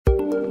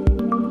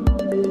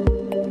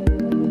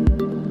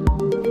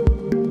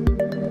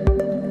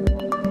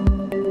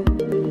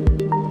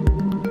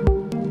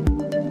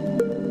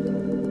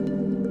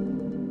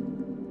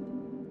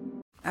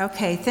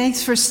Okay,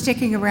 thanks for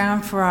sticking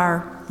around for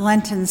our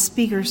Lenten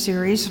speaker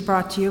series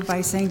brought to you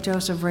by St.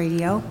 Joseph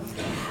Radio.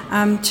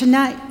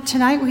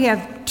 Tonight we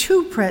have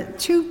two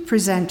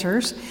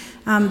presenters.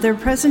 Their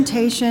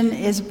presentation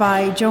is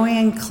by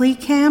JoAnn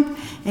Kleekamp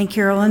and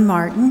Carolyn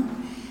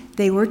Martin.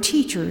 They were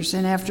teachers,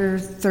 and after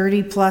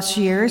 30 plus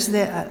years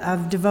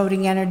of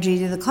devoting energy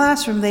to the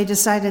classroom, they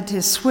decided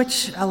to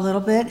switch a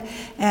little bit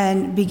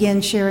and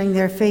begin sharing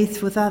their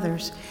faith with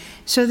others.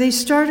 So they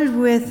started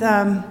with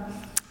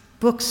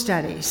book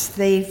studies.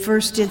 They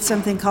first did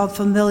something called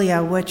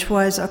Familia, which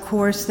was a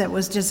course that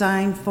was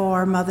designed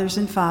for mothers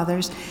and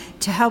fathers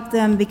to help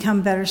them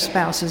become better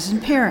spouses and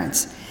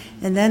parents.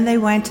 And then they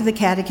went to the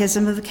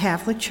Catechism of the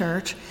Catholic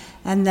Church,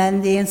 and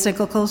then the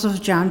encyclicals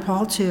of John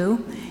Paul II,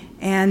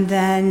 and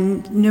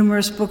then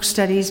numerous book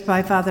studies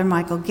by Father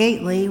Michael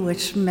Gately,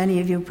 which many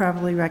of you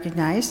probably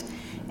recognize,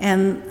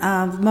 and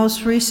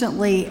most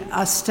recently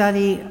a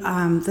study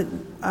of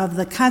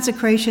the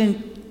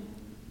consecration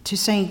to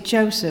St.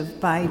 Joseph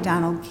by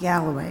Donald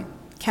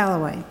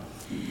Calloway.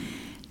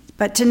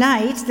 But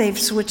tonight they've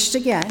switched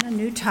again, a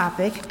new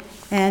topic,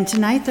 and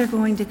tonight they're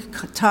going to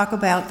talk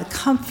about the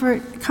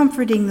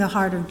comforting the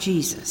heart of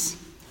Jesus.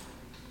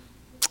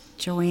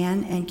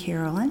 JoAnn and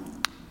Carolyn.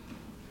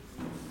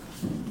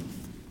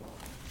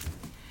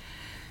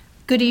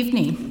 Good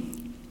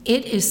evening.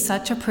 It is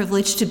such a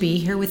privilege to be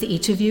here with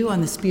each of you on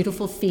this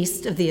beautiful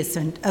feast of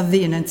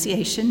the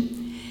Annunciation.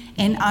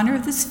 In honor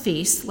of this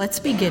feast, let's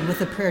begin with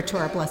a prayer to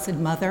our Blessed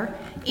Mother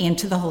and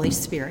to the Holy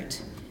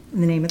Spirit.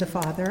 In the name of the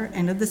Father,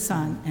 and of the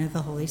Son, and of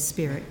the Holy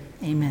Spirit.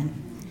 Amen.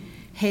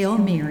 Hail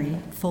Mary,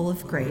 full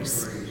of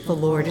grace, the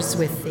Lord is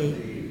with thee.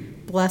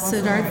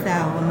 Blessed art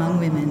thou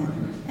among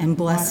women, and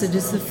blessed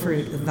is the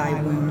fruit of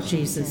thy womb,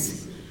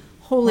 Jesus.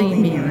 Holy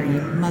Mary,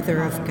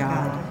 Mother of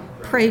God,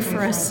 pray for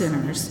us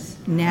sinners,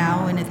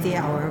 now and at the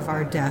hour of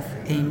our death.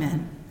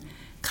 Amen.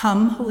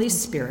 Come, Holy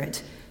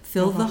Spirit,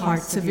 fill the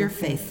hearts of your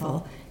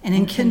faithful, and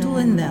enkindle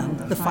in them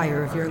the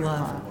fire of your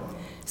love.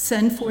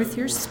 Send forth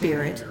your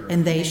Spirit,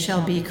 and they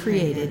shall be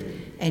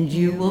created, and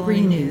you will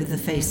renew the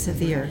face of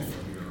the earth.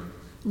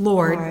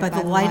 Lord, by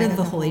the light of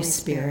the Holy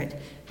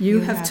Spirit,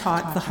 you have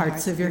taught the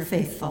hearts of your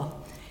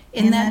faithful.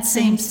 In that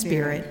same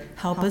Spirit,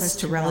 help us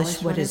to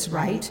relish what is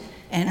right,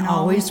 and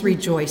always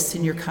rejoice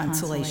in your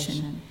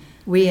consolation.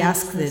 We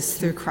ask this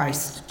through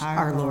Christ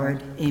our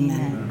Lord.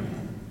 Amen.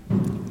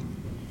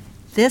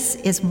 This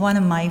is one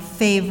of my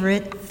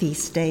favorite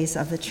feast days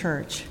of the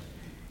Church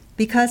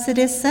because it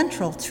is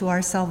central to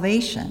our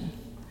salvation.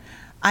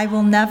 I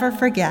will never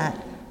forget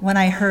when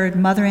I heard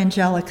Mother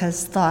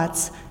Angelica's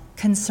thoughts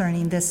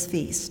concerning this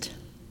feast.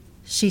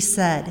 She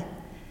said,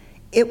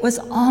 "It was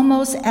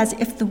almost as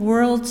if the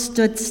world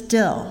stood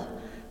still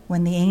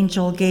when the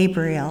angel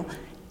Gabriel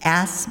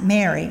asked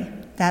Mary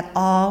that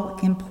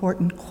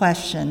all-important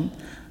question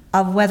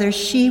of whether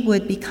she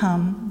would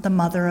become the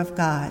Mother of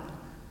God."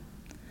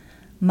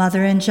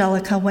 Mother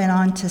Angelica went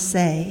on to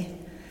say,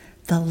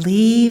 "The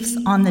leaves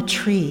on the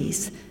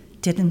trees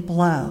didn't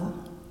blow,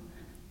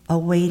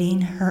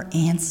 awaiting her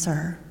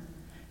answer.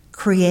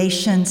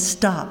 Creation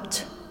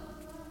stopped.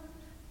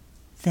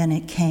 Then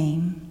it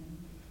came.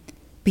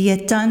 Be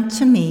it done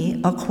to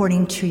me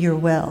according to your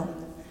will.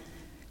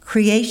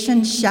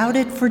 Creation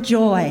shouted for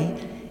joy.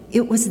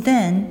 It was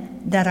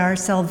then that our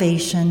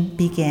salvation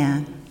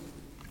began."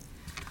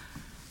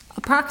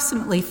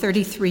 Approximately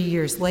 33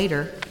 years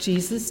later,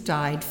 Jesus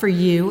died for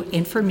you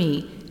and for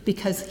me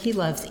because he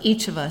loves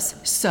each of us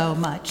so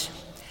much.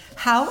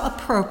 How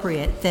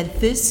appropriate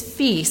that this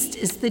feast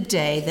is the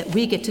day that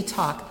we get to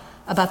talk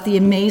about the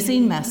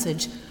amazing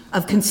message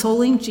of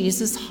consoling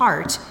Jesus'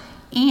 heart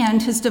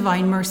and his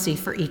divine mercy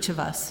for each of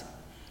us.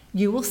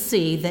 You will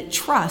see that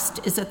trust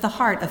is at the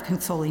heart of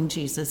consoling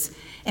Jesus,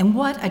 and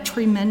what a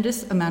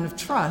tremendous amount of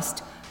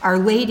trust Our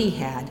Lady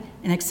had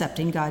in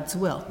accepting God's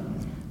will.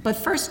 But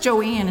first,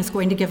 JoAnn is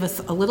going to give us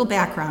a little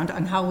background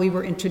on how we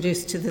were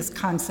introduced to this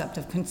concept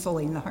of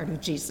consoling the heart of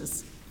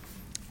Jesus.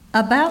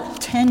 About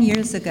 10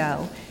 years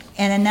ago,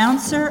 an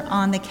announcer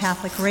on the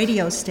Catholic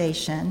radio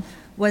station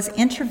was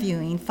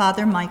interviewing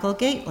Father Michael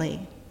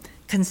Gately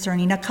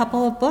concerning a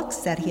couple of books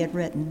that he had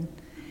written.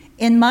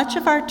 In much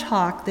of our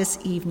talk this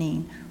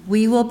evening,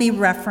 we will be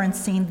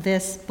referencing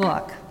this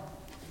book,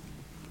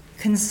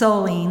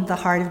 Consoling the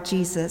Heart of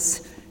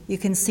Jesus. You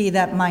can see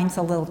that mine's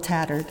a little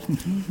tattered.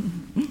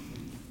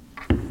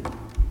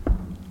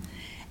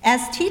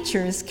 As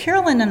teachers,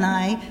 Carolyn and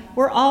I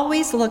were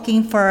always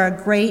looking for a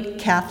great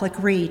Catholic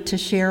read to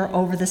share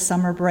over the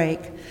summer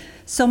break.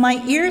 So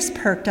my ears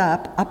perked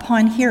up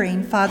upon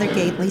hearing Father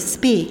Gately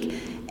speak,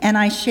 and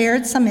I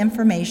shared some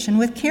information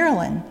with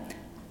Carolyn.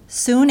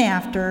 Soon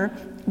after,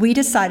 we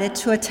decided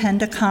to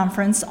attend a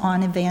conference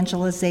on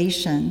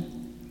evangelization.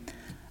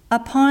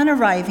 Upon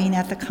arriving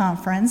at the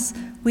conference,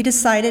 we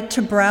decided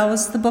to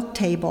browse the book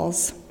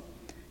tables.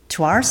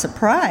 To our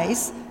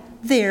surprise,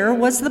 there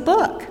was the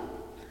book.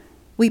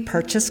 We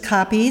purchased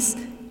copies,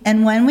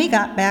 and when we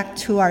got back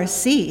to our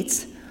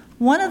seats,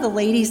 one of the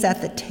ladies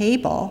at the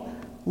table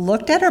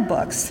looked at her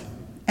books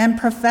and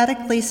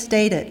prophetically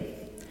stated,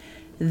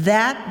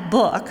 "That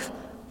book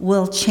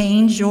will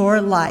change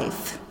your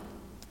life.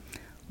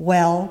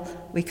 Well,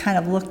 we kind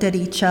of looked at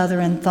each other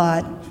and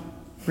thought,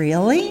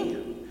 really?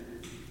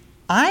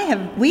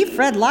 We've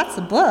read lots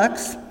of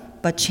books,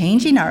 but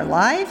changing our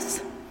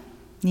lives?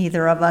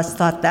 Neither of us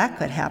thought that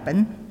could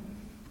happen.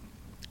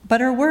 But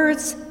her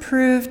words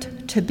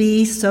proved to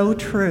be so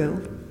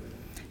true.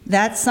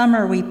 That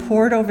summer we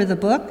pored over the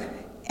book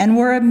and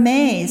were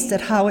amazed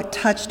at how it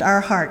touched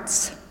our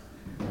hearts.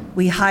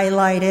 We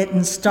highlighted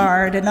and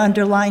starred and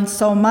underlined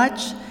so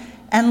much,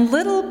 and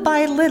little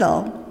by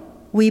little,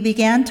 we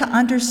began to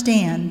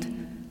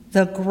understand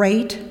the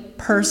great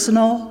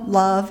personal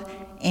love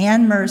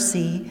and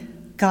mercy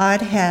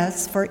God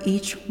has for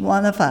each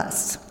one of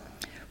us.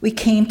 We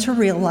came to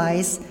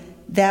realize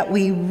that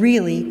we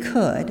really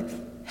could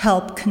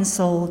help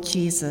console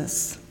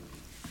Jesus.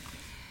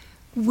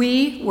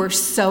 We were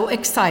so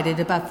excited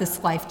about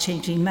this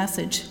life-changing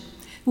message.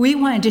 We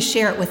wanted to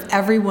share it with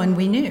everyone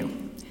we knew.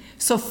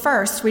 So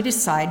first, we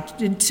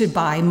decided to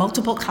buy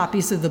multiple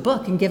copies of the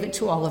book and give it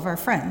to all of our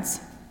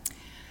friends.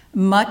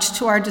 Much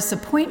to our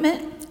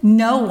disappointment,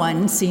 no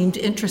one seemed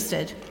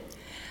interested.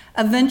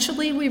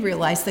 Eventually, we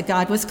realized that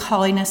God was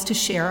calling us to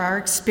share our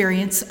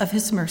experience of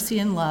his mercy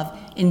and love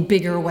in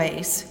bigger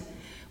ways.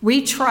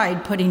 We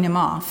tried putting him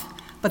off,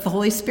 but the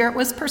Holy Spirit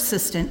was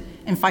persistent,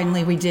 and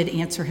finally we did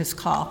answer his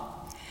call.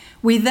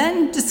 We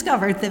then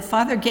discovered that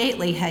Father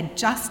Gately had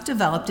just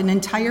developed an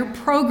entire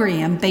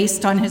program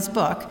based on his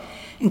book,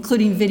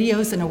 including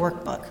videos and a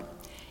workbook.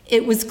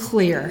 It was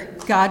clear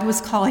God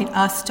was calling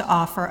us to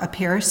offer a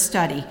parish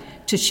study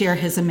to share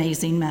his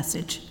amazing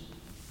message.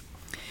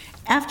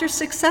 After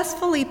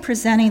successfully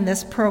presenting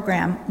this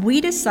program, we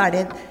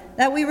decided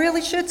that we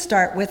really should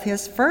start with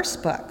his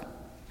first book.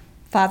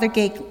 Father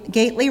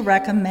Gately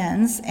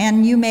recommends,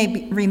 and you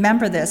may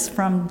remember this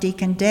from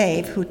Deacon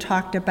Dave, who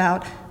talked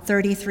about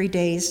 33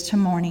 Days to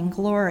Morning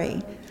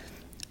Glory.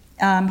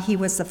 He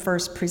was the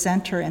first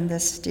presenter in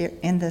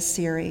this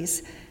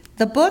series.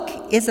 The book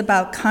is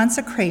about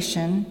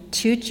consecration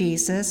to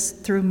Jesus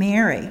through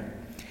Mary.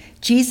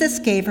 Jesus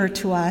gave her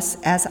to us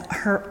as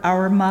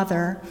our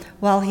mother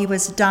while he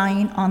was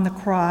dying on the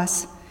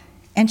cross,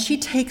 and she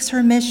takes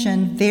her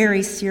mission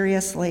very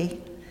seriously.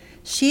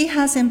 She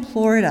has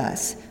implored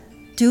us,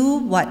 do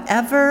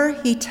whatever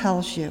he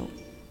tells you.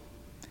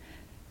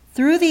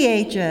 Through the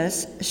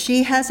ages,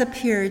 she has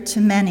appeared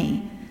to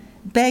many,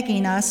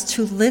 begging us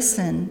to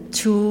listen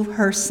to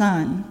her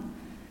Son.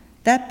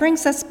 That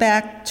brings us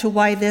back to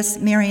why this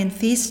Marian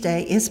feast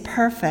day is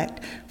perfect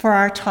for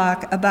our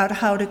talk about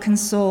how to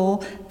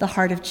console the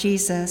heart of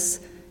Jesus.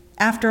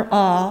 After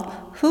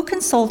all, who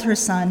consoled her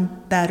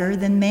Son better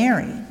than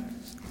Mary?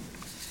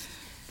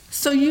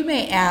 So you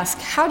may ask,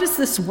 how does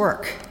this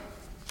work?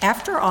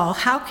 After all,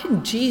 how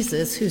can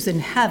Jesus, who's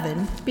in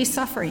heaven, be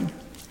suffering?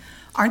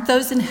 Aren't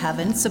those in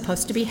heaven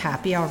supposed to be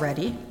happy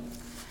already?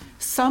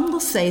 Some will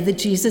say that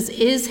Jesus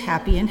is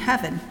happy in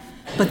heaven,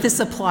 but this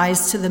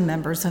applies to the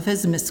members of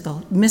his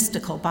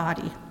mystical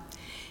body.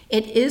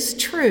 It is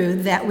true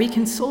that we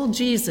console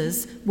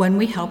Jesus when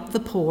we help the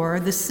poor,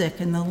 the sick,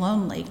 and the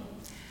lonely.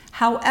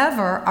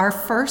 However, our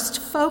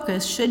first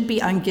focus should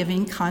be on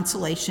giving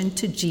consolation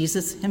to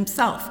Jesus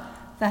himself,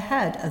 the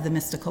head of the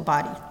mystical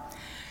body.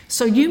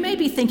 So you may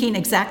be thinking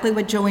exactly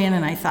what JoAnn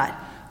and I thought.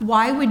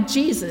 Why would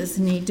Jesus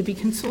need to be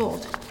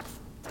consoled?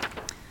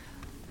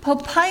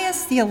 Pope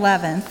Pius XI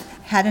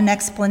had an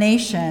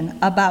explanation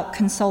about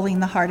consoling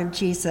the heart of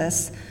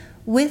Jesus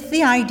with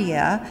the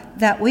idea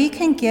that we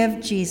can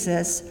give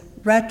Jesus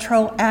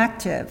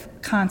retroactive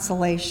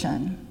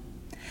consolation.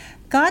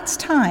 God's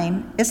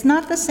time is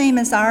not the same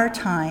as our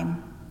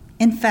time.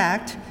 In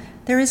fact,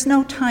 there is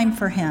no time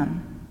for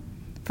him.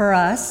 For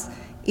us,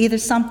 either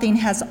something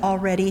has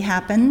already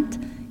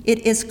happened, it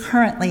is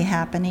currently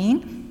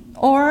happening,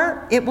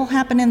 or it will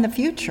happen in the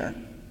future.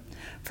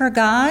 For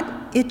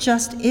God, it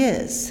just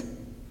is.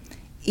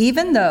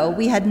 Even though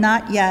we had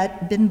not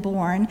yet been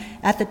born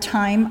at the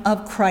time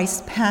of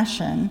Christ's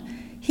passion,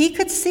 he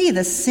could see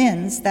the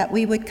sins that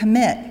we would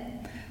commit,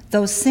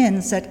 those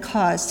sins that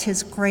caused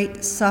his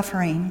great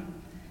suffering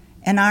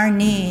and our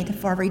need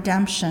for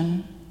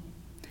redemption.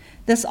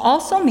 This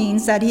also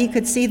means that he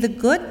could see the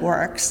good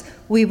works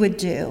we would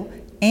do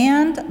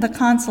and the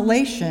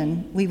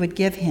consolation we would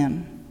give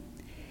him.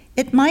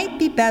 It might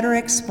be better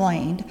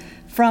explained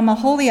from a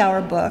Holy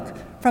Hour book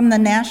from the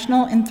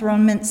National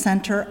Enthronement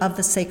Center of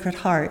the Sacred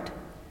Heart.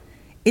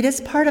 It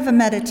is part of a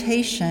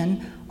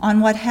meditation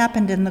on what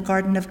happened in the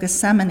Garden of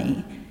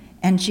Gethsemane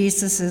and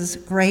Jesus'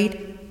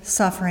 great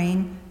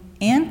suffering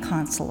and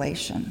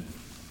consolation.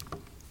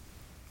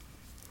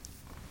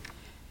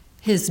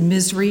 His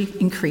misery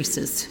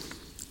increases.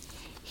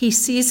 He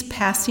sees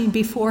passing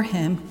before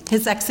him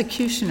his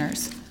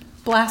executioners,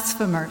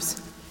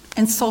 blasphemers,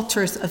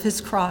 insulters of his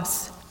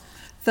cross,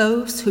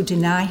 those who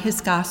deny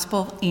his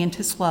gospel and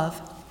his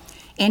love.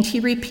 And he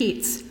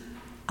repeats,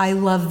 I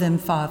love them,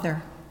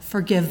 Father,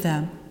 forgive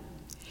them.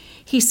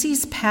 He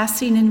sees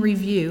passing in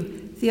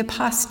review the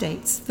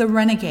apostates, the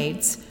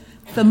renegades,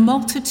 the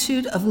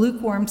multitude of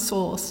lukewarm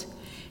souls,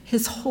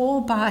 his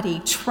whole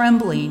body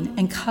trembling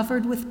and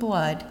covered with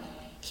blood.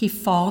 he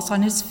falls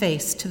on his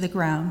face to the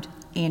ground,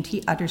 and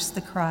he utters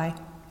the cry,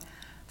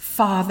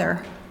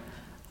 "Father,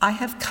 I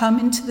have come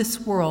into this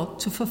world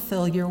to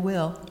fulfill your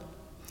will.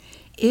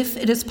 If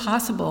it is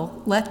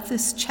possible, let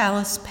this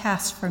chalice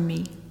pass from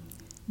me.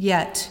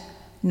 Yet,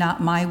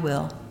 not my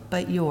will,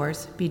 but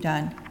yours be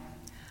done."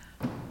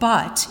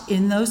 But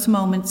in those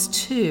moments,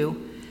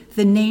 too,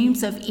 the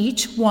names of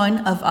each one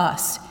of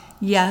us,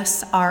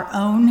 yes, our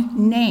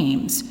own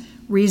names,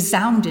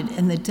 resounded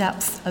in the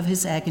depths of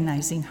his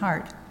agonizing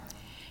heart.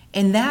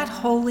 In that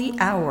holy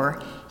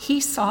hour, he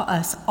saw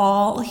us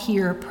all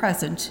here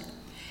present,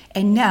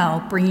 and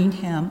now bringing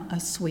him a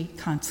sweet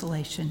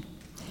consolation.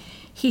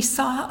 He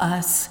saw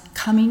us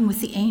coming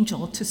with the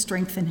angel to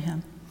strengthen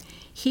him.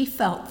 He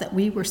felt that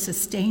we were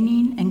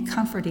sustaining and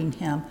comforting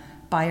him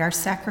by our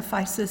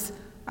sacrifices,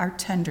 our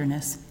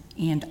tenderness,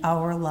 and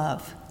our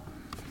love.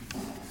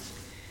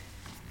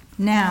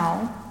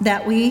 Now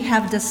that we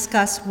have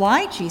discussed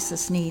why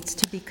Jesus needs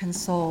to be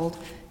consoled,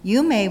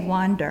 you may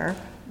wonder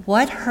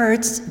what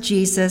hurts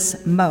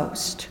Jesus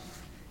most.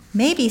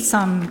 Maybe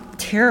some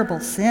terrible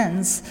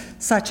sins,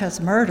 such as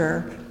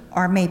murder,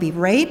 or maybe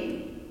rape?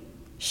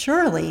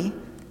 Surely,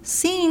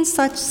 seeing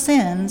such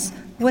sins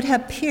would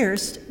have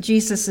pierced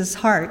Jesus'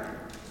 heart.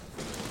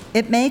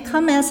 It may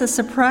come as a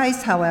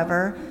surprise,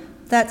 however,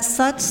 that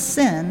such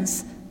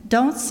sins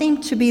don't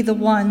seem to be the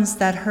ones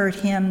that hurt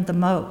him the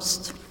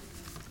most.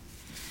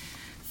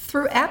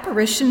 Through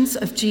apparitions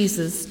of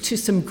Jesus to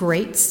some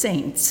great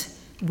saints,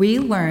 we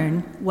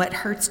learn what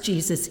hurts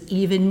Jesus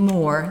even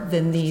more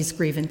than these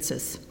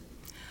grievances.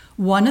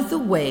 One of the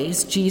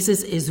ways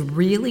Jesus is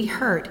really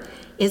hurt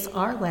is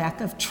our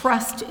lack of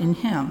trust in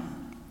him.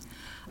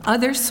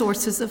 Other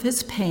sources of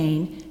his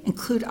pain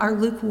include our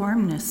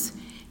lukewarmness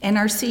and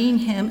our seeing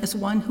him as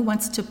one who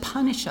wants to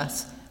punish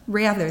us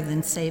rather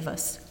than save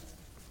us.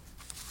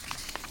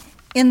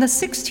 In the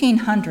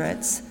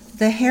 1600s,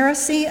 the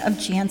heresy of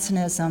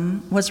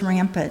Jansenism was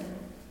rampant.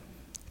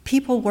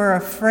 People were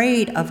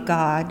afraid of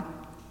God.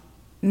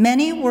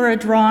 Many were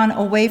drawn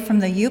away from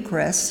the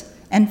Eucharist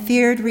and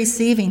feared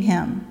receiving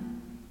him.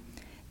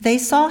 They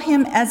saw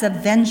him as a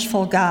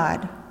vengeful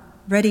God,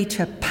 ready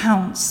to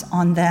pounce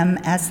on them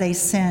as they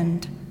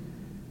sinned.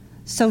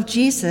 So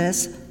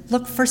Jesus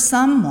looked for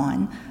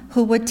someone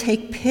who would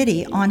take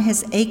pity on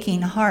his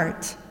aching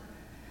heart.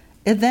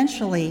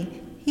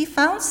 Eventually, he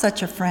found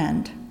such a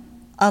friend,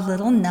 a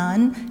little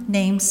nun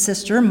named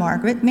Sister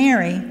Margaret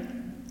Mary.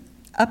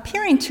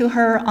 Appearing to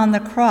her on the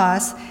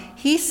cross,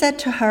 he said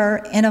to her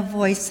in a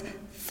voice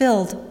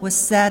filled with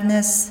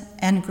sadness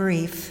and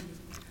grief,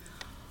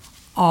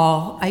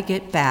 "All I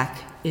get back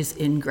is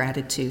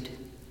ingratitude.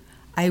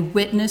 I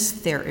witness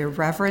their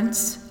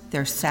irreverence,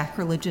 their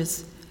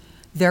sacrileges,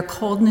 their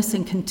coldness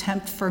and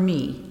contempt for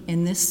me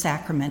in this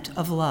sacrament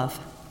of love."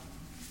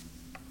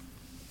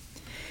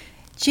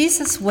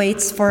 Jesus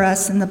waits for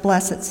us in the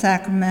Blessed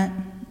Sacrament.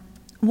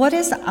 What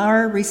is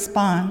our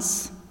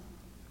response?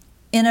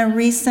 In a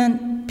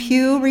recent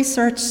Pew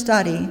Research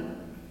study,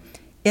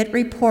 it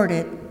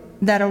reported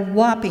that a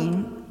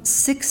whopping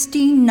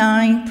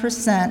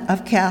 69%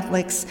 of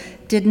Catholics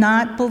did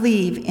not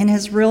believe in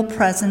his real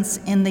presence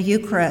in the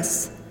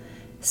Eucharist.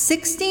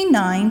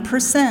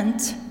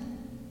 69%.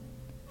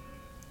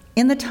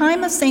 In the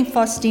time of St.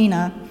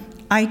 Faustina,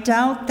 I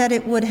doubt that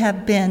it would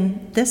have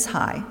been this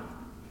high.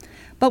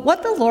 But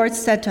what the Lord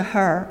said to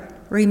her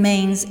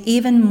remains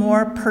even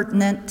more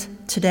pertinent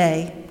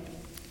today.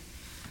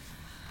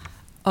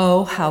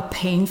 Oh, how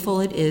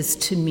painful it is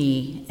to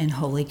me in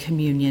Holy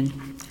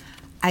Communion.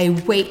 I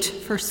wait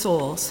for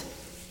souls,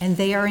 and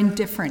they are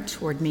indifferent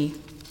toward me.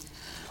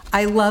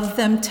 I love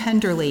them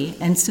tenderly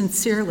and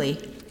sincerely,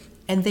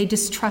 and they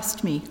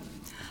distrust me.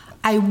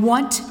 I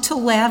want to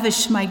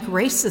lavish my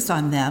graces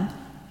on them,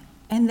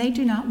 and they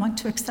do not want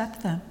to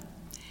accept them.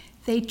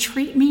 They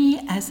treat me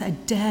as a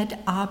dead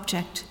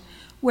object,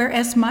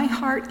 whereas my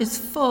heart is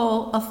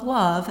full of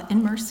love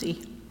and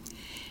mercy.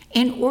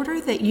 In order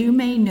that you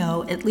may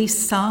know at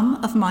least some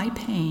of my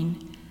pain,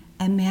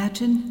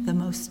 imagine the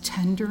most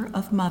tender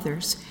of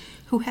mothers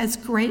who has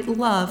great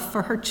love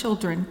for her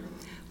children,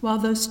 while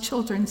those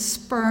children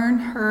spurn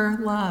her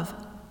love.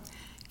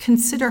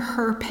 Consider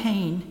her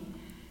pain.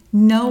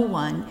 No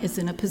one is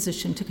in a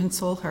position to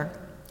console her.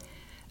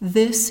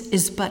 This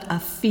is but a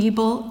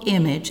feeble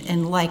image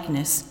and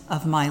likeness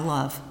of my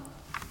love.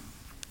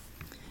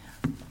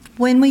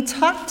 When we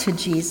talk to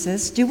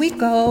Jesus, do we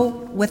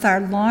go with our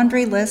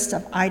laundry list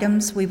of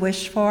items we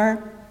wish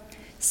for,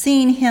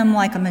 seeing him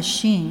like a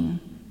machine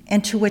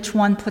into which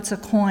one puts a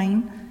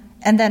coin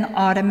and then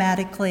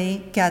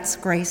automatically gets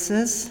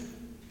graces?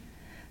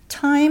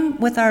 Time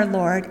with our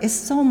Lord is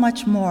so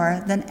much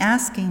more than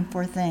asking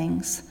for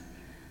things.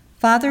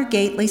 Father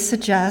Gately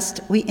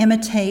suggests we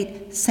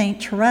imitate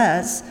St.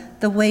 Therese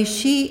the way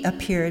she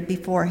appeared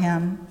before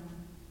him.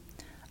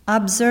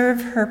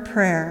 Observe her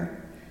prayer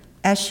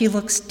as she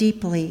looks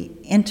deeply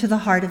into the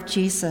heart of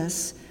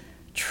Jesus,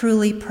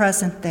 truly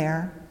present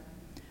there.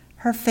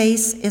 Her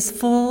face is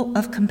full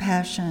of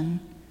compassion.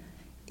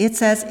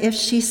 It's as if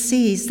she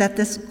sees that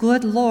this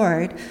good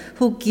Lord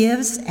who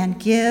gives and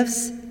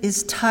gives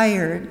is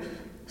tired,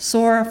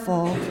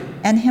 sorrowful,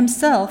 and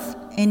himself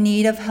in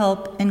need of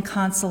help and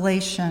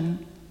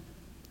consolation.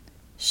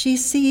 She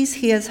sees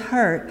he is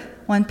hurt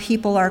when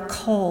people are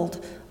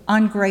cold,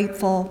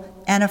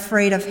 ungrateful, and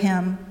afraid of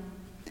him.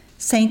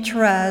 Saint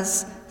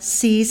Therese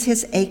sees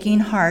his aching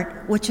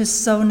heart, which is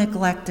so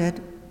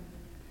neglected.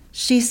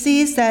 She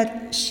sees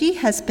that she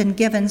has been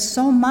given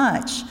so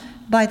much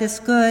by this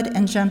good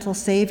and gentle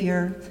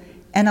Savior,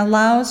 and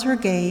allows her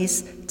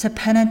gaze to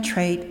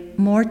penetrate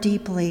more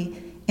deeply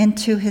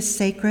into his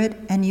sacred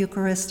and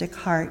Eucharistic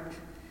heart.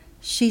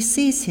 She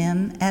sees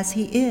him as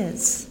he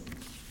is.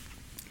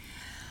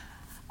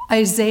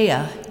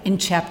 Isaiah in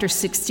chapter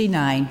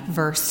 69,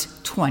 verse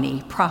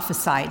 20,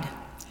 prophesied,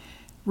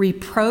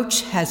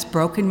 "Reproach has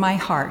broken my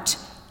heart,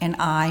 and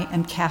I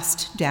am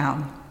cast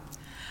down.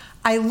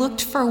 I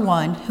looked for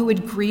one who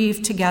would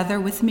grieve together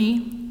with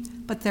me,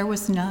 but there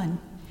was none,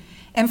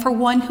 and for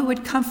one who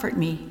would comfort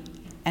me,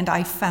 and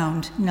I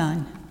found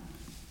none."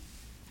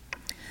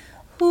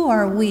 Who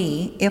are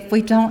we if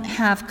we don't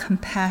have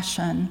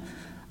compassion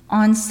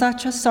on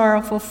such a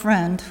sorrowful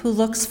friend who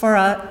looks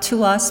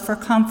to us for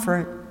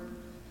comfort?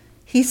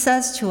 He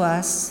says to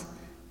us,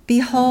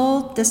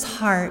 "Behold this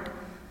heart,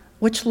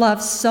 which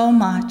loves so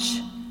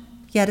much,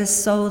 yet is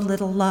so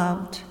little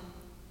loved.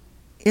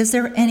 Is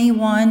there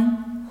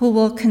anyone who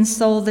will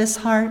console this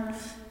heart?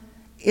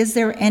 Is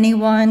there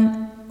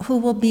anyone who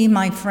will be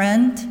my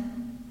friend?"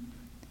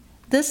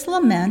 This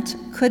lament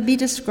could be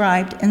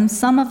described in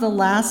some of the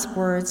last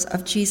words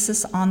of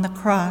Jesus on the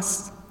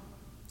cross: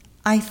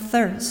 "I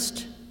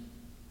thirst."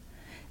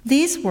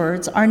 These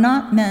words are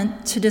not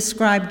meant to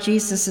describe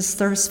Jesus'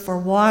 thirst for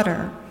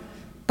water,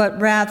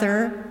 but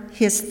rather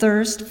his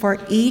thirst for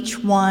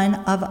each one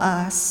of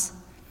us.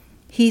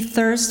 He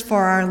thirsts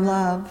for our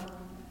love,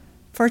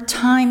 for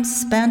time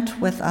spent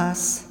with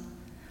us,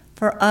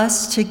 for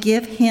us to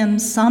give him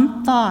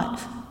some thought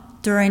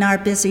during our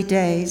busy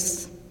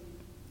days,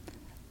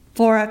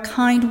 for a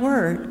kind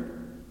word,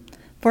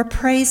 for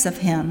praise of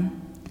him,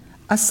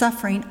 a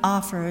suffering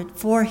offered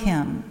for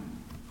him.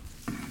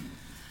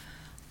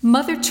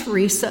 Mother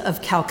Teresa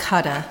of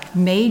Calcutta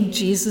made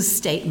Jesus'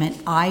 statement,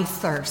 "I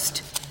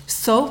thirst,"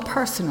 so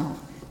personal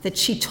that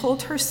she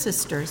told her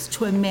sisters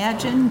to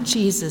imagine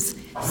Jesus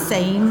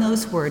saying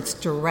those words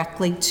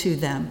directly to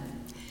them.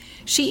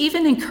 She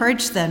even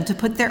encouraged them to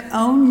put their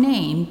own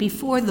name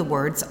before the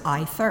words,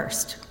 "I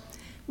thirst."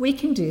 We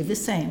can do the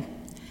same.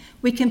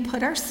 We can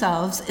put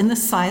ourselves in the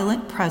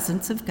silent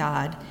presence of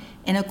God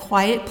in a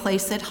quiet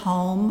place at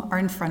home or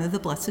in front of the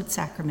Blessed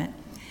Sacrament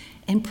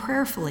and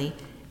prayerfully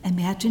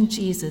imagine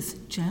Jesus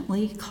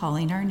gently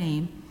calling our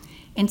name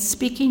and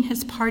speaking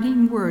his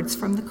parting words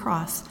from the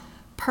cross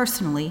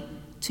personally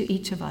to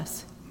each of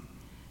us.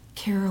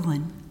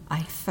 "Carolyn,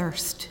 I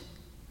thirst."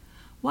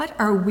 What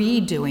are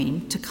we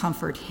doing to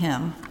comfort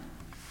him?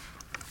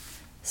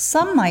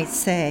 Some might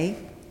say,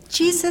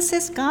 Jesus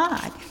is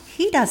God.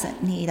 He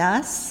doesn't need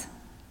us.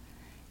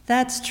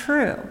 That's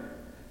true.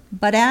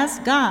 But as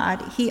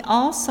God, he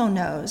also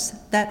knows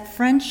that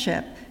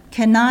friendship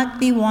cannot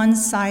be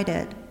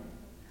one-sided.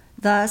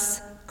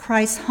 Thus,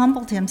 Christ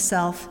humbled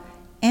himself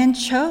and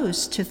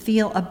chose to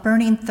feel a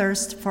burning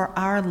thirst for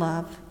our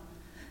love,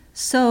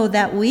 so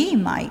that we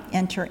might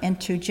enter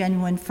into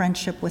genuine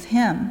friendship with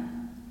him.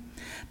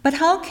 But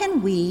how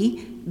can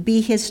we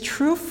be his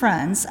true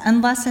friends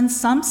unless in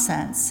some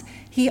sense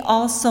he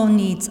also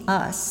needs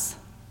us?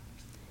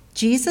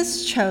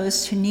 Jesus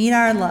chose to need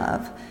our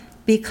love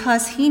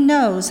because he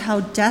knows how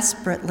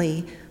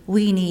desperately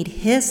we need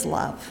his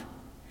love.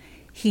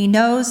 He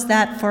knows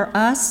that for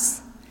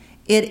us,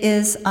 it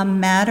is a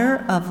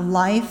matter of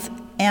life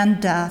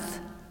and death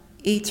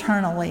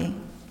eternally.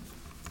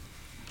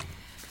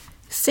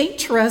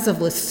 Saint Therese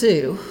of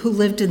Lisieux, who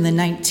lived in the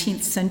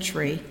 19th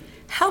century,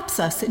 helps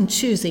us in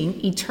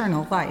choosing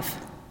eternal life.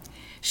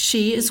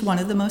 She is one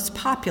of the most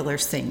popular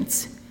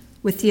saints,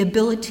 with the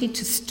ability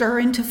to stir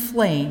into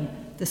flame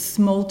the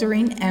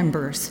smoldering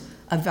embers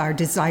of our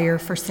desire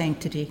for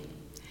sanctity.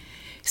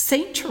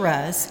 Saint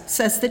Therese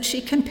says that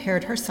she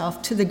compared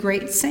herself to the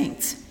great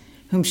saints,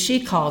 whom she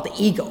called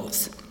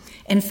eagles,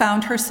 and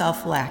found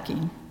herself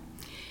lacking.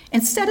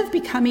 Instead of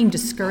becoming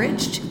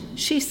discouraged,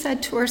 she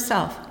said to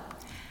herself,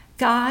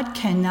 "God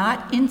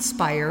cannot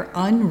inspire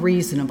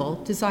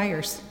unreasonable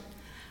desires.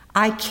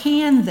 I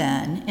can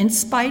then, in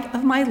spite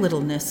of my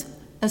littleness,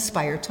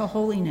 aspire to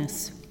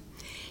holiness.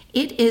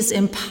 It is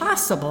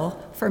impossible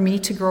for me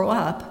to grow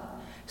up,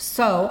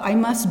 so I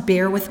must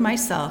bear with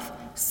myself,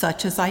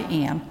 such as I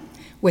am,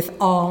 with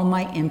all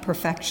my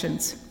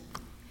imperfections.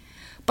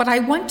 But I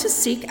want to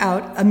seek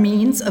out a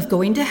means of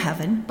going to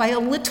heaven by a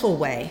little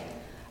way,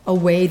 a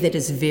way that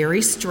is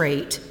very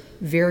straight,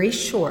 very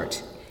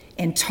short,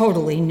 and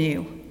totally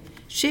new."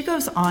 She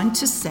goes on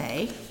to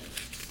say,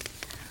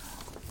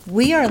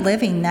 "We are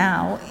living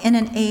now in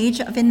an age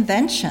of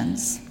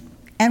inventions,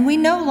 and we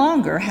no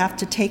longer have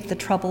to take the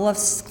trouble of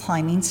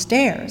climbing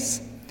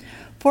stairs.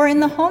 For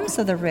in the homes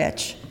of the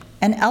rich,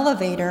 an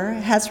elevator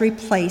has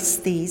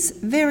replaced these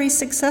very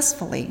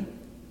successfully.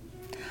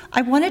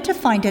 I wanted to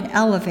find an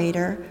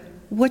elevator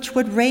which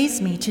would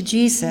raise me to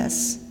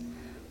Jesus,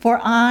 for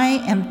I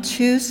am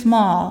too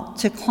small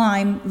to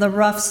climb the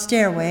rough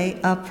stairway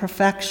of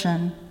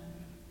perfection.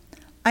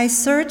 I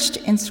searched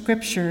in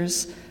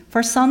scriptures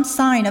for some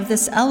sign of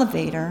this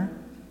elevator,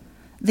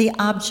 the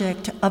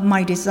object of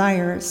my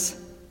desires,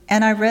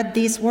 and I read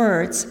these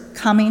words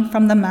coming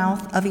from the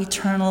mouth of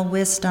eternal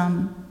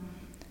wisdom.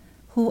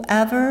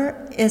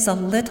 Whoever is a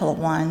little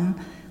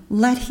one,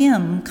 let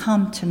him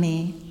come to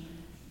me.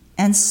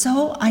 And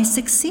so I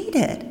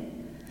succeeded.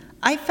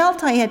 I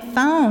felt I had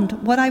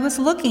found what I was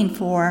looking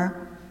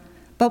for,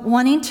 but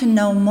wanting to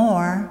know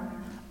more,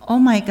 oh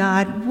my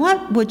God,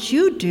 what would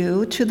you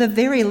do to the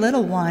very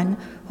little one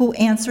who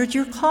answered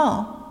your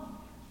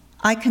call?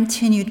 I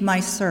continued my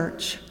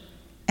search,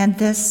 and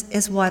this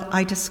is what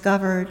I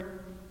discovered.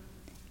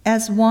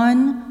 As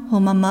one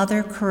whom a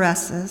mother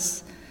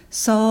caresses,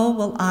 so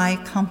will I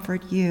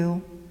comfort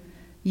you.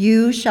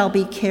 You shall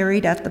be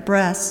carried at the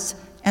breast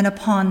and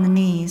upon the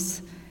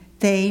knees.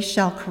 They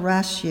shall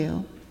caress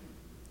you.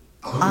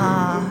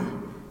 Ah,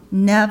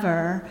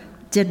 never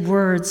did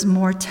words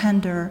more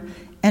tender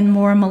and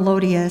more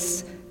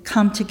melodious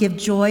come to give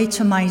joy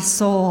to my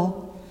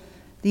soul.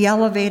 The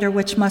elevator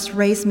which must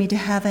raise me to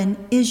heaven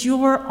is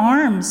your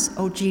arms,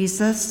 O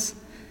Jesus.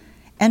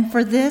 And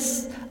for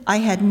this I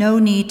had no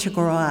need to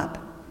grow up,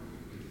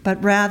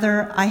 but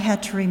rather I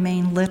had to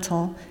remain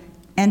little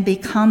and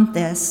become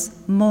this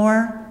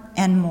more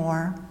and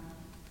more.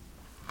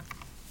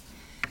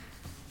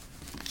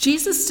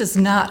 Jesus does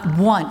not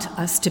want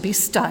us to be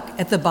stuck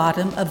at the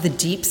bottom of the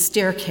deep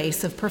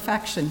staircase of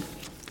perfection.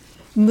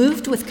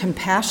 Moved with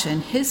compassion,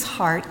 his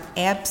heart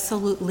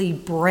absolutely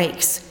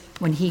breaks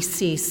when he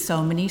sees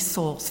so many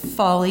souls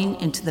falling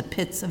into the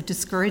pits of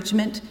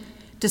discouragement,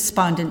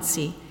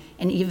 despondency,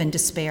 and even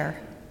despair.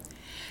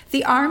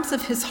 The arms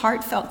of his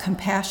heartfelt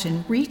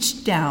compassion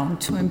reach down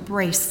to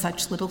embrace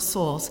such little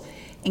souls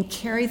and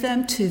carry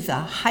them to the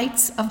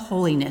heights of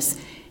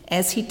holiness,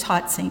 as he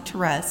taught St.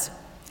 Therese.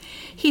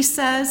 He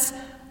says,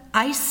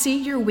 I see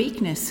your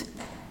weakness,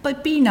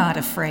 but be not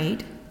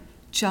afraid.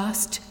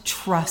 Just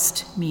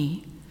trust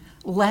me.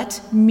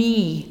 Let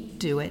me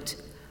do it.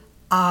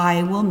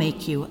 I will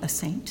make you a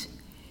saint.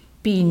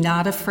 Be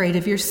not afraid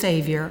of your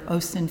Savior, O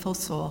sinful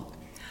soul.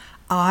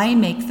 I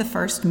make the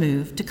first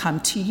move to come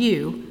to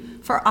you,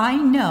 for I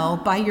know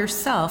by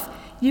yourself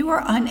you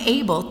are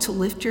unable to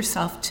lift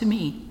yourself to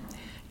me.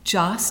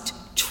 Just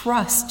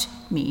trust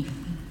me.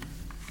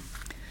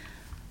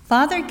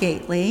 Father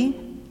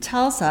Gately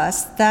tells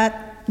us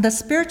that the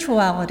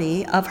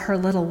spirituality of her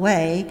little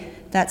way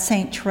that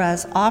St.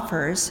 Therese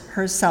offers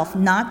herself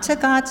not to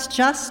God's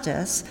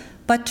justice,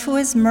 but to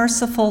his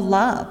merciful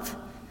love,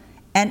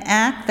 an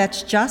act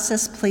that's just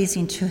as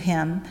pleasing to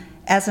him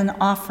as an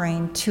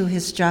offering to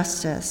his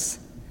justice.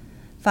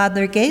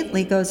 Father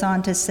Gately goes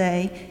on to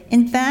say,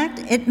 in fact,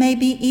 it may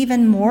be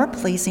even more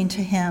pleasing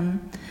to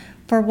him,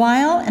 for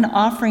while an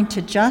offering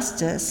to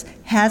justice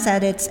has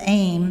at its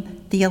aim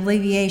the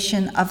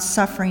alleviation of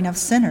suffering of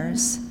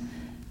sinners,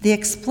 the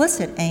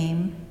explicit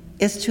aim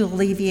is to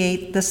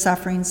alleviate the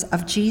sufferings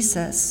of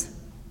Jesus.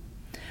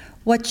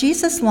 What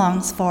Jesus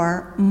longs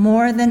for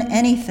more than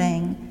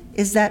anything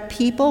is that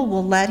people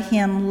will let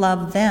him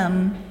love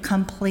them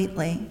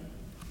completely.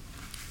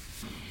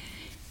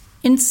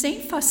 In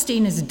St.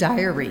 Faustina's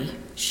diary,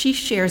 she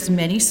shares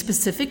many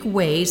specific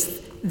ways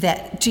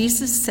that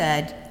Jesus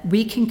said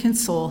we can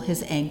console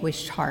his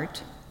anguished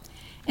heart.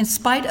 In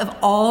spite of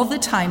all the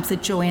times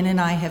that JoAnn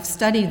and I have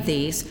studied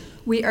these,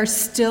 we are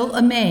still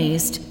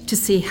amazed to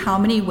see how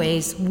many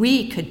ways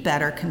we could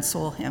better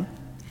console him.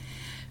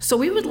 So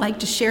we would like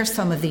to share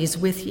some of these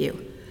with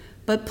you,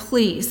 but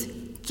please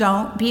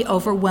don't be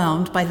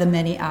overwhelmed by the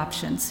many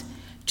options.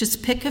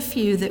 Just pick a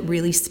few that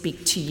really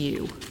speak to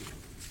you.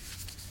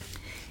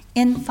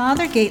 In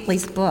Father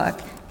Gately's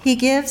book, he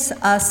gives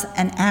us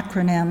an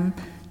acronym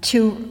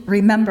to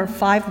remember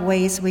 5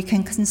 ways we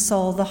can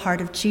console the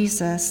heart of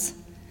Jesus.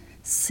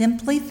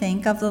 Simply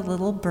think of the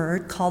little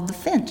bird called the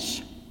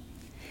finch.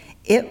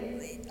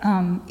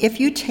 If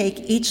you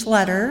take each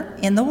letter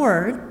in the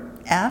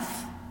word,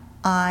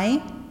 F-I-N-C-H,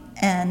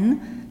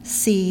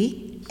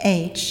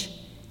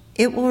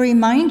 it will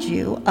remind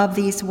you of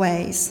these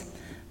ways.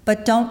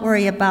 But don't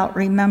worry about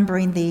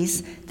remembering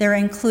these. They're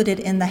included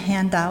in the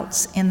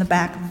handouts in the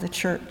back of the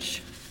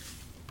church.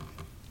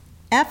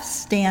 F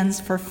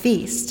stands for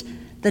feast.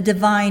 The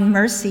Divine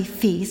Mercy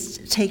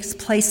Feast takes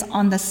place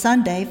on the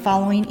Sunday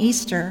following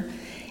Easter.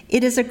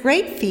 It is a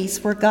great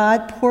feast where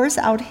God pours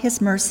out his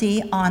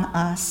mercy on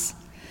us.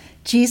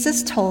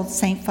 Jesus told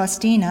St.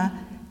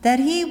 Faustina that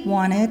he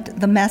wanted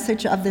the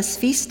message of this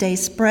feast day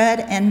spread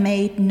and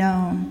made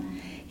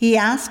known. He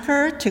asked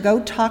her to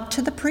go talk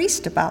to the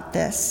priest about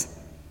this.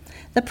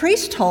 The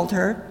priest told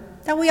her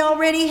that we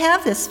already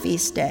have this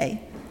feast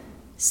day.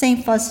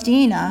 St.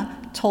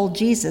 Faustina told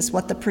Jesus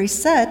what the priest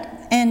said,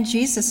 and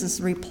Jesus'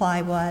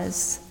 reply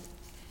was,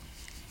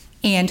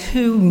 And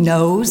who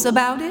knows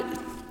about it?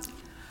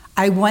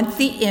 I want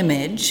the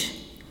image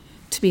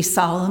to be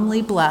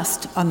solemnly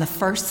blessed on the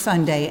first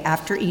Sunday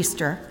after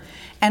Easter,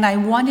 and I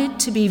want it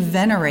to be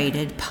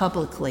venerated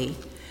publicly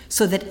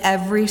so that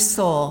every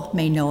soul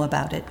may know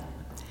about it.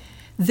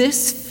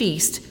 This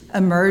feast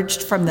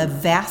emerged from the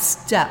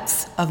vast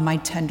depths of my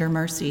tender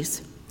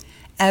mercies.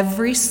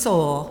 Every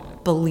soul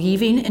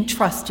believing and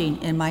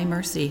trusting in my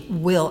mercy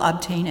will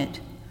obtain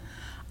it.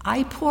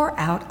 I pour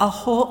out a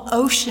whole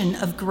ocean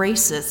of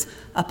graces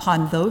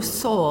upon those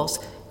souls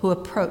who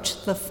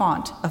approach the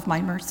font of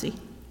my mercy.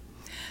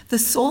 The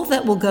soul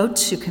that will go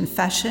to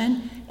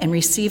confession and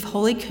receive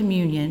Holy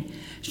Communion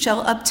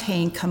shall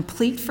obtain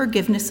complete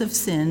forgiveness of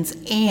sins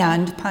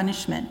and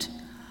punishment.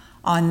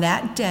 On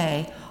that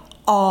day,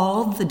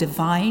 all the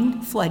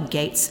divine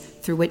floodgates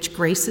through which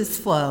graces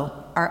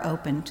flow are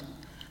opened.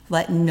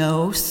 Let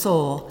no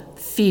soul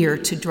fear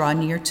to draw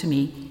near to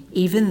me,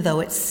 even though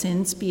its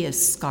sins be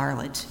as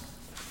scarlet.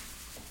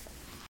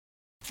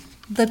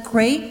 The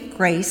great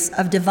grace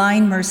of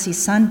Divine Mercy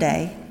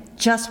Sunday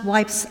just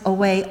wipes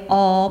away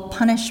all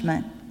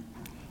punishment.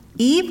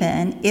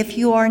 Even if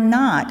you are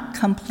not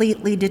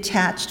completely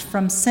detached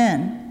from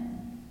sin.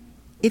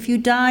 If you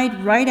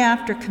died right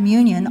after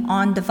communion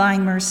on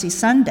Divine Mercy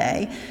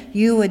Sunday,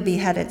 you would be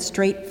headed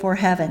straight for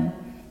heaven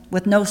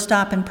with no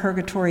stop in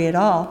purgatory at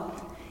all.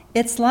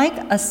 It's like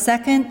a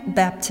second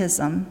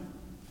baptism.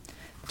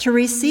 To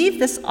receive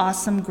this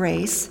awesome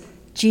grace,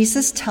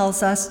 Jesus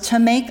tells us to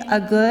make a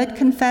good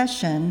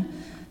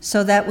confession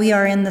so that we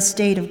are in the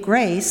state of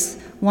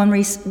grace when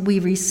we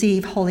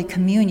receive Holy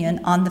Communion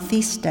on the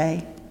feast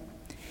day.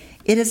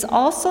 It is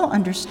also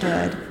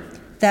understood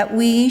that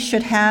we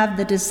should have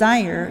the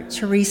desire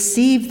to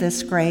receive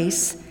this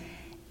grace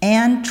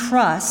and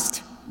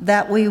trust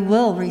that we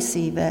will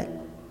receive it,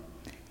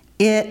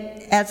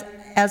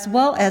 as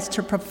well as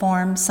to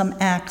perform some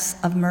acts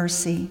of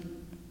mercy.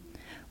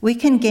 We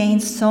can gain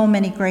so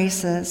many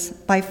graces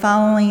by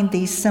following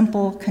these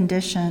simple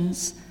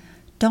conditions.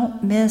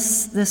 Don't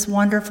miss this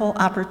wonderful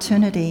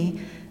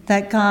opportunity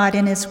that God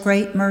in His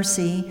great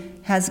mercy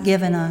has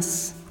given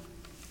us.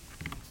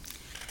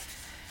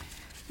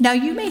 Now,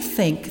 you may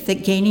think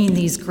that gaining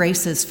these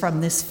graces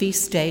from this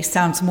feast day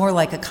sounds more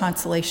like a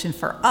consolation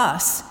for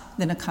us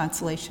than a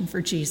consolation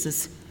for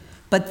Jesus.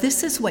 But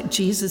this is what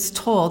Jesus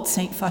told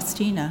St.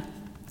 Faustina.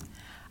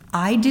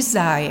 I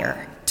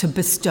desire to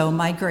bestow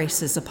my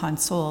graces upon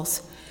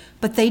souls,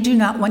 but they do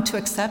not want to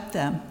accept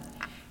them.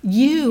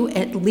 You,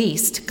 at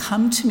least,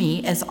 come to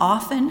me as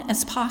often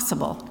as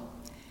possible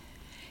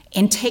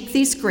and take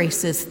these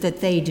graces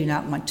that they do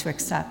not want to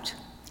accept.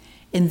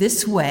 In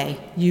this way,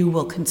 you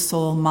will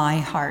console my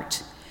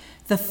heart.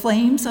 The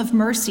flames of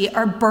mercy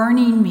are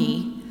burning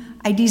me.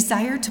 I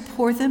desire to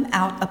pour them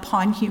out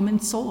upon human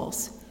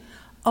souls.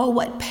 Oh,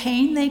 what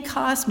pain they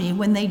cause me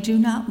when they do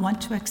not want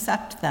to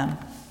accept them.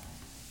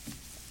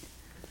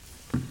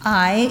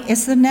 I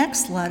is the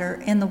next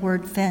letter in the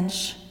word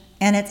finch,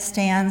 and it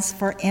stands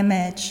for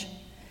image.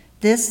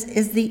 This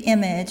is the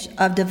image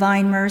of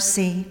divine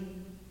mercy.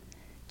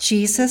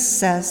 Jesus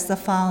says the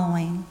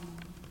following,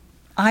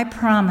 I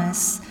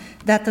promise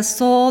that the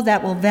soul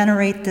that will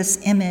venerate this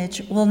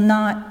image will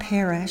not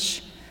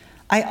perish.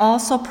 I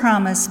also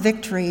promise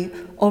victory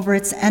over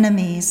its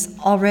enemies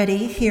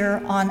already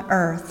here on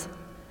earth,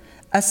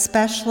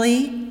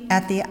 especially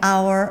at the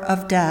hour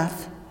of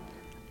death.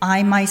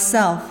 I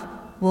myself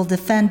will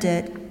defend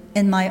it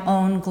in my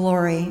own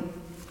glory.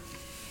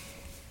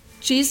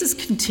 Jesus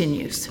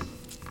continues,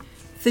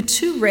 the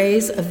two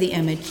rays of the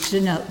image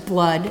denote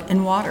blood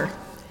and water.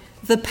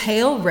 The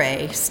pale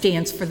ray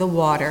stands for the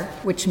water,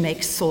 which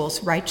makes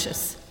souls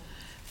righteous.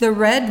 The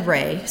red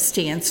ray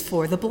stands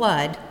for the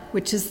blood,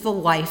 which is the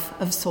life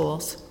of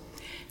souls.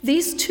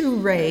 These two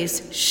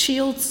rays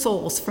shield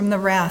souls from the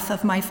wrath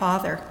of my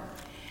Father.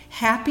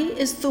 Happy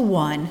is the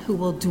one who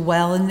will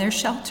dwell in their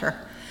shelter,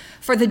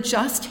 for the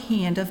just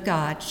hand of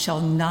God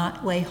shall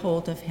not lay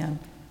hold of him.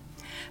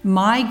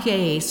 My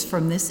gaze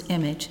from this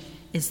image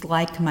is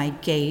like my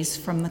gaze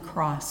from the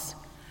cross.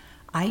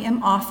 I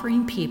am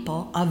offering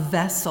people a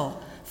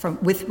vessel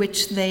with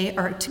which they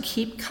are to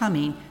keep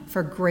coming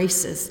for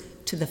graces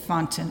to the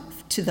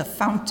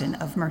fountain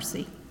of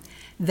mercy.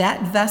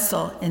 That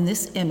vessel in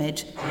this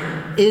image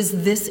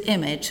is this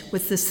image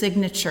with the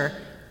signature,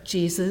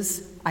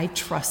 Jesus, I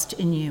trust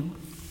in you.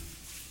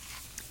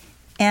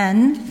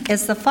 N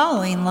is the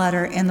following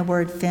letter in the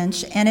word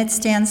finch, and it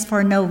stands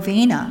for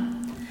novena.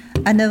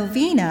 A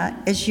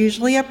novena is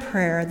usually a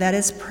prayer that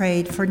is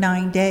prayed for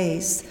 9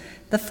 days.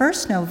 The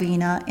first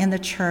novena in the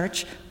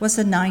church was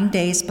the 9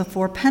 days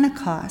before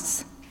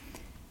Pentecost.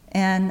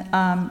 And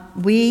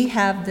we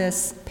have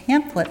this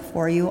pamphlet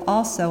for you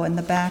also in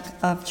the back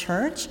of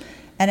church,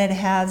 and it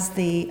has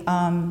the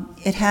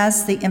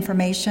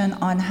information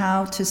on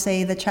how to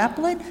say the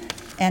chaplet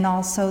and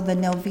also the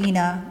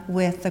novena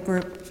with the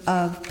group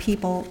of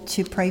people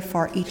to pray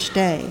for each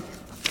day.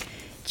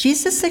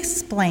 Jesus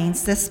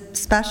explains this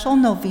special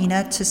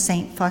novena to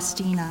St.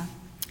 Faustina.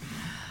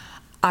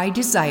 I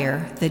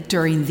desire that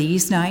during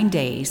these 9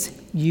 days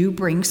you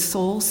bring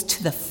souls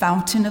to the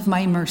fountain of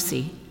my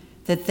mercy,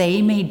 that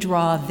they may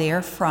draw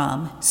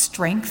therefrom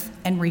strength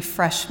and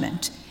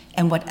refreshment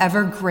and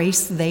whatever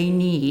grace they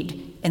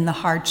need in the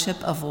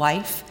hardship of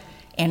life,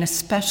 and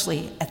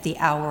especially at the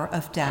hour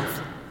of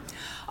death.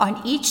 On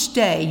each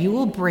day, you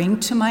will bring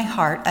to my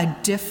heart a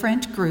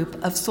different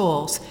group of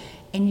souls,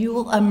 and you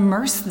will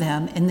immerse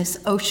them in this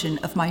ocean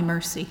of my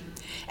mercy.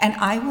 And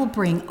I will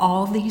bring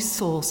all these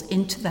souls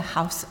into the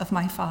house of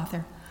my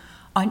Father.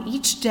 On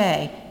each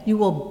day, you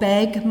will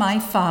beg my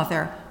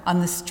Father on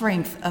the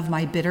strength of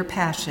my bitter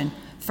passion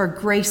for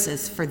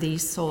graces for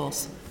these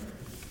souls.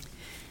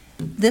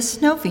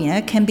 This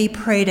novena can be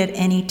prayed at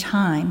any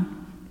time,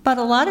 but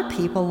a lot of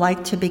people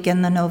like to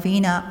begin the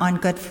novena on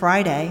Good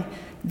Friday,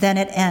 then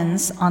it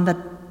ends on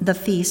the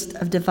Feast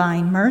of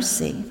Divine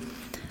Mercy.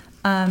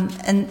 And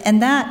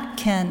that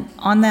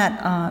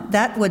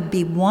would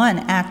be one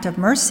act of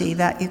mercy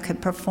that you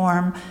could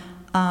perform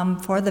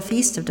for the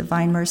Feast of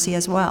Divine Mercy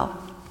as well.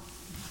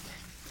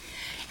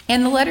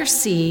 And the letter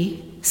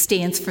C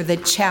stands for the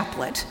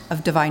Chaplet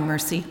of Divine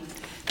Mercy.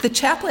 The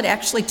chaplet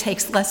actually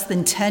takes less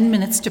than 10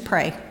 minutes to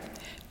pray.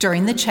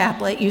 During the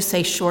chaplet, you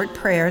say short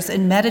prayers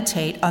and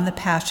meditate on the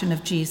passion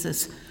of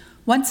Jesus.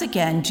 Once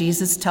again,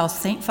 Jesus tells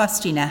St.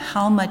 Faustina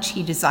how much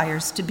he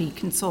desires to be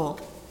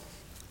consoled.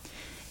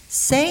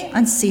 Say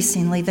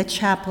unceasingly the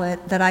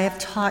chaplet that I have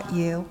taught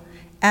you.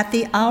 At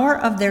the hour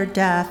of their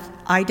death,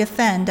 I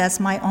defend as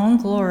my own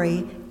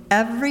glory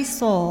every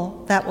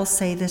soul that will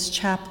say this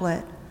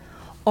chaplet.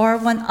 Or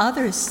when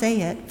others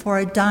say it for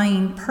a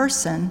dying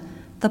person,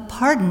 the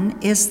pardon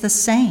is the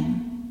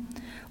same.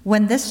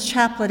 When this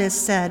chaplet is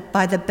said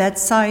by the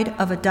bedside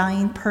of a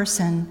dying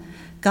person,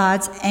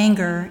 God's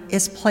anger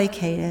is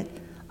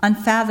placated,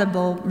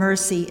 unfathomable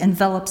mercy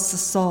envelops the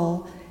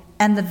soul,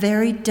 and the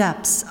very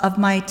depths of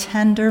my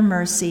tender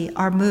mercy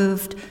are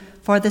moved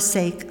for the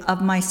sake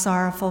of my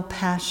sorrowful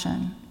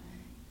passion.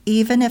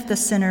 Even if the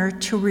sinner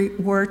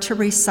were to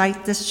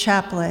recite this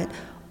chaplet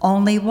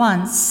only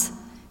once,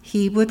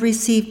 he would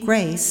receive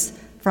grace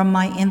from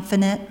my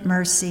infinite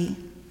mercy.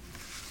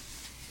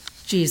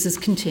 Jesus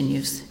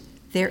continues,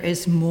 there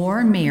is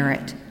more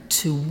merit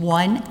to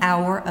 1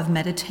 hour of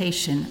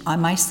meditation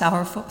on my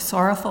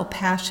sorrowful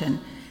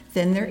passion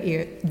than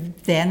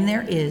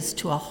there is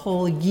to a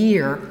whole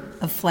year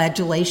of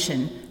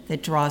flagellation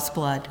that draws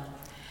blood.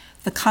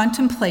 The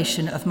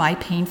contemplation of my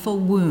painful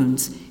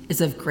wounds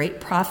is of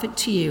great profit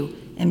to you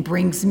and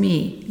brings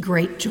me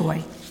great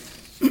joy.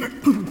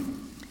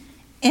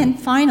 And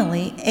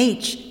finally,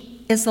 H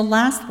is the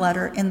last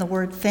letter in the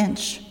word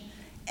finch,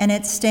 and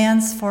it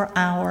stands for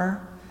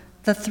hour,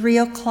 the 3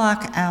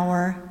 o'clock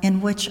hour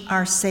in which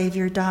our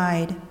Savior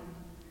died.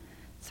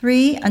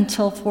 3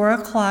 until 4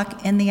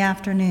 o'clock in the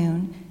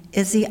afternoon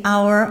is the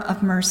hour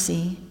of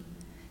mercy.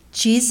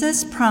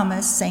 Jesus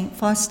promised St.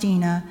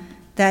 Faustina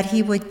that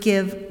he would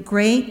give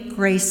great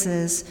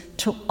graces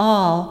to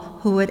all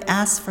who would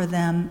ask for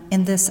them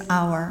in this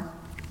hour.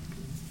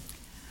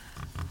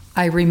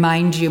 I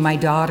remind you, my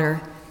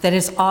daughter, that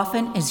as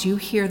often as you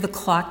hear the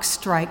clock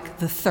strike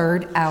the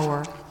 3rd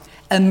hour,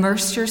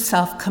 immerse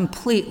yourself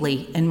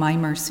completely in my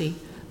mercy,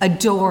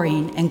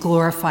 adoring and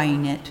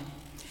glorifying it.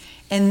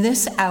 In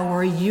this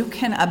hour, you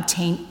can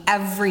obtain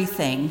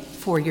everything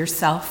for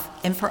yourself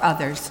and for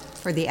others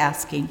for the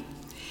asking.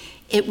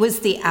 It was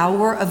the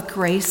hour of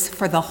grace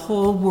for the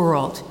whole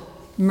world.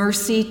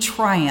 Mercy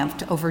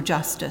triumphed over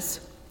justice.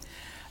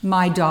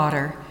 My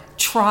daughter,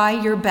 try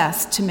your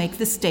best to make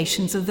the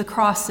Stations of the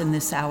Cross in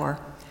this hour,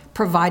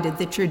 provided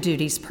that your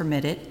duties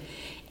permit it.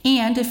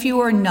 And if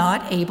you are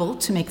not able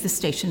to make the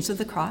Stations of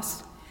the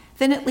Cross,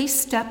 then at least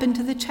step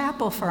into the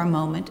chapel for a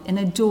moment and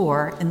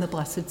adore in the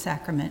Blessed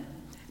Sacrament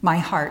my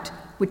heart,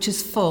 which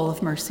is full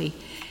of mercy.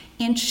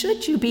 And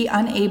should you be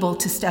unable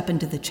to step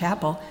into the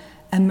chapel,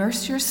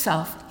 immerse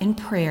yourself in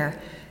prayer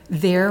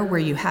there where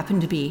you happen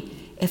to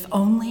be, if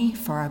only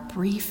for a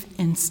brief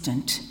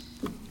instant.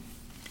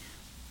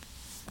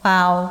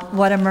 Wow,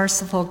 what a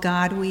merciful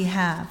God we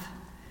have,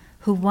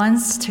 who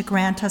wants to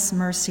grant us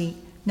mercy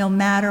no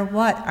matter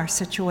what our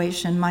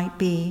situation might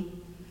be.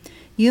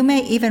 You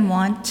may even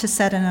want to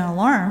set an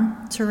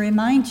alarm to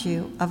remind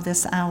you of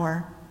this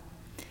hour.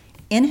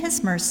 In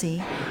his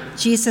mercy,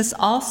 Jesus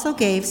also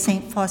gave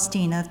St.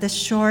 Faustina this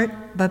short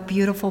but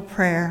beautiful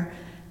prayer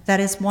that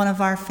is one of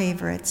our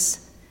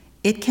favorites.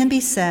 It can be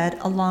said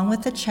along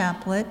with the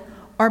chaplet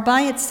or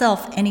by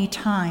itself any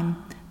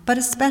time, but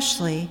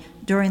especially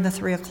during the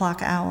 3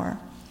 o'clock hour.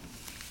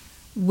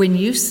 When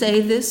you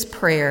say this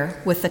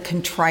prayer with a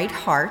contrite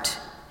heart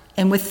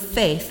and with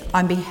faith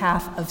on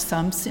behalf of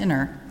some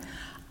sinner,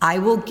 I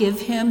will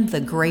give him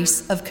the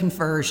grace of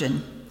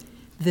conversion.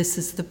 This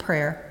is the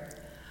prayer.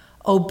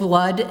 O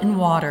blood and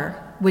water,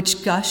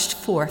 which gushed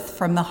forth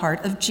from the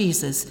heart of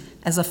Jesus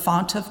as a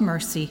fount of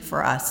mercy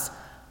for us,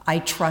 I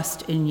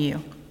trust in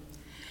you.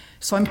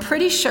 So I'm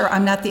pretty sure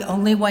I'm not the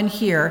only one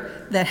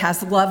here that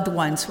has loved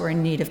ones who are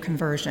in need of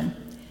conversion.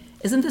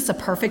 Isn't this a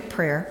perfect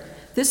prayer?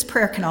 This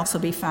prayer can also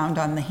be found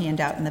on the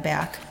handout in the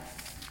back.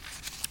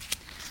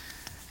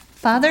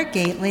 Father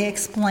Gately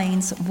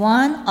explains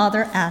one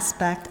other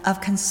aspect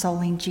of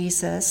consoling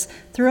Jesus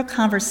through a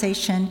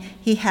conversation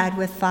he had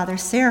with Father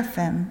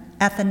Seraphim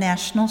at the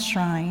National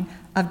Shrine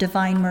of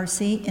Divine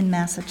Mercy in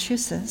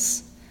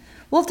Massachusetts.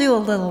 We'll do a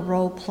little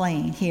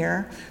role-playing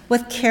here,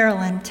 with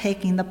Carolyn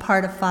taking the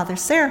part of Father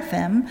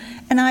Seraphim,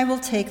 and I will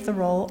take the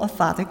role of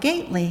Father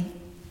Gately.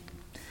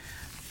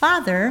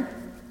 Father,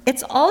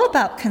 it's all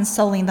about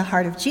consoling the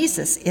heart of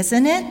Jesus,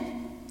 isn't it?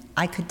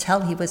 I could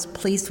tell he was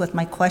pleased with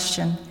my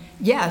question.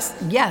 Yes,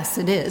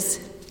 it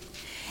is.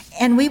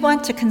 And we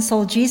want to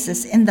console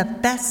Jesus in the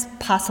best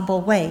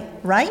possible way,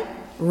 right?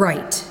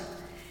 Right.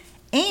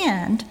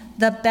 And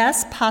the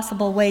best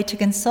possible way to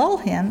console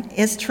him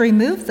is to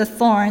remove the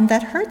thorn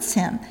that hurts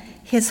him,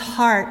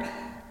 that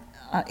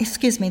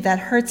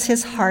hurts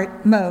his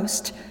heart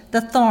most,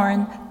 the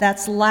thorn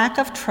that's lack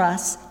of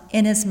trust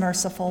in his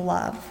merciful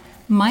love.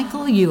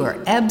 Michael, you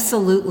are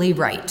absolutely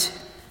right.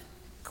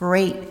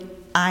 Great.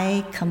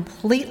 I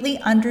completely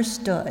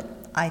understood,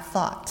 I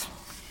thought.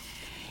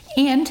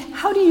 And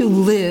how do you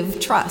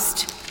live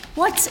trust?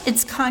 What's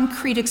its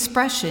concrete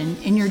expression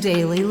in your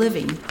daily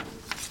living?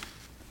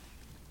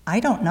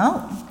 I don't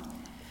know.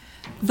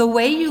 The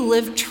way you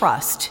live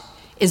trust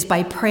is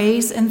by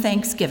praise and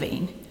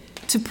thanksgiving,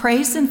 to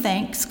praise and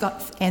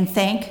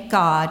thank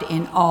God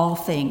in all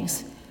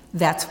things.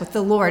 That's what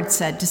the Lord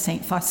said to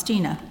St.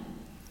 Faustina.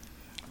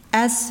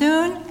 As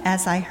soon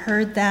as I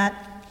heard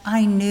that,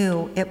 I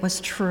knew it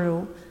was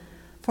true,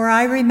 for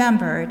I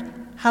remembered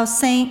how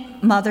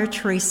Saint Mother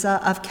Teresa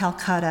of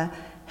Calcutta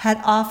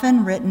had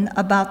often written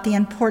about the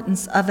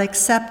importance of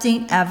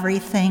accepting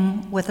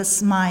everything with a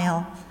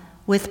smile,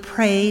 with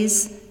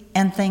praise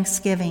and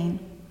thanksgiving.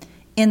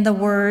 In the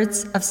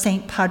words of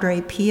Saint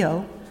Padre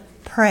Pio,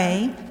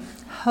 pray,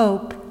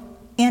 hope,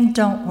 and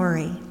don't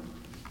worry.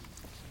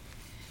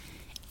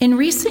 In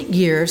recent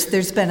years,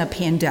 there's been a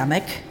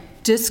pandemic,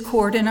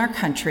 discord in our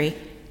country,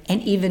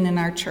 and even in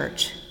our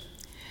church.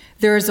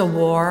 There is a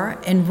war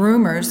and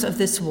rumors of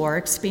this war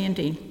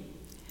expanding.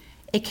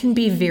 It can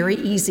be very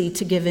easy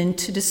to give in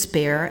to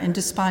despair and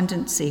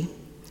despondency.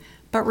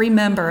 But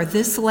remember,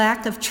 this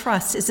lack of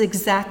trust is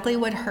exactly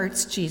what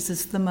hurts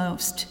Jesus the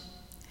most.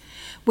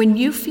 When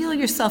you feel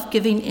yourself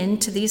giving in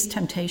to these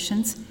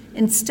temptations,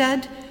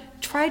 instead,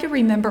 try to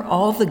remember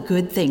all the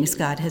good things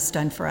God has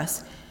done for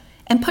us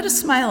and put a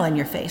smile on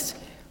your face.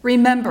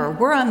 Remember,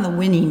 we're on the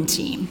winning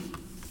team.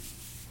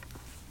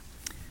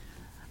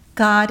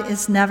 God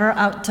is never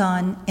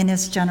outdone in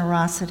his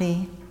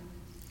generosity.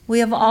 We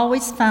have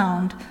always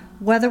found,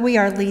 whether we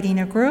are leading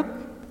a group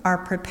or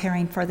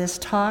preparing for this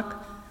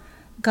talk,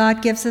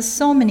 God gives us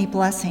so many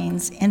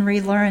blessings in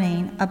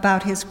relearning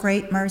about his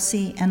great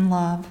mercy and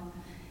love.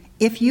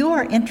 If you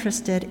are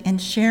interested in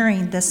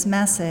sharing this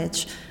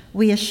message,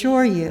 we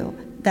assure you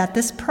that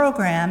this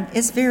program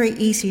is very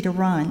easy to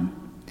run.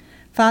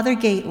 Father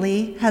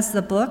Gately has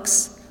the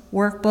books,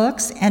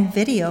 workbooks, and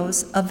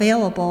videos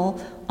available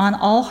on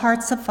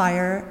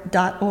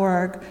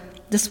allheartsofire.org.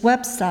 This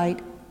website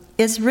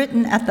is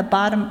written at the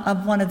bottom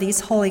of one of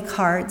these holy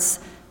cards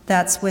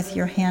that's with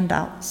your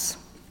handouts.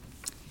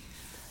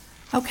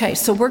 Okay,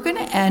 so we're going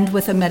to end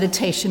with a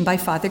meditation by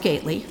Father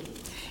Gately,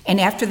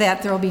 and after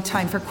that there will be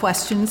time for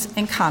questions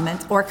and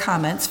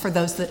comments for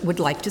those that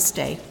would like to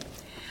stay.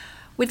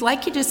 We'd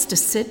like you just to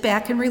sit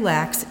back and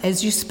relax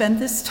as you spend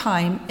this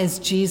time as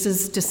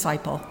Jesus'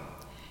 disciple.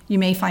 You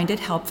may find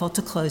it helpful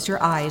to close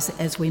your eyes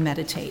as we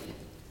meditate.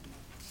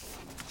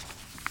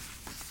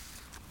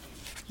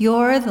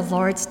 You're the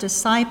Lord's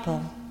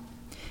disciple.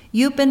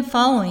 You've been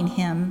following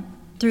him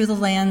through the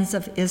lands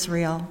of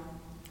Israel.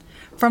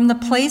 From the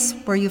place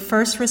where you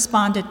first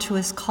responded to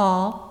his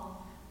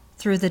call,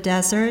 through the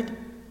desert,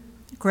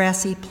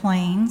 grassy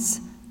plains,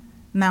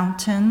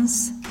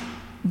 mountains,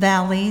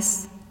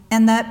 valleys,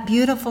 and that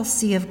beautiful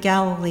Sea of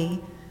Galilee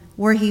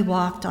where he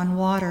walked on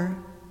water.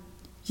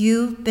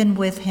 You've been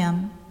with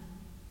him.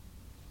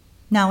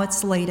 Now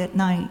it's late at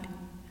night.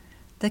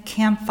 The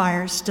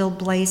campfire still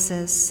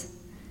blazes.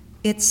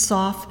 Its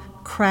soft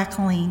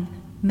crackling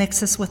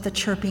mixes with the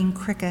chirping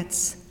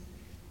crickets.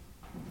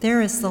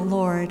 There is the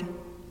Lord,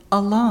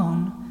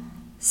 alone,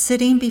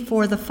 sitting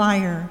before the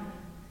fire,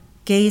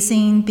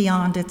 gazing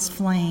beyond its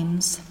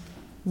flames,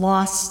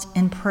 lost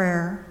in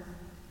prayer.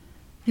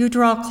 You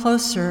draw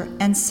closer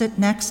and sit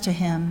next to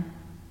him.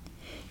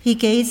 He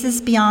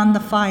gazes beyond the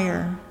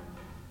fire,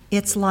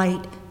 its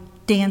light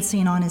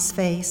dancing on his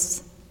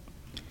face.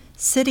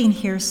 Sitting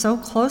here so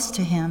close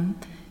to him,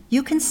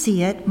 you can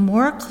see it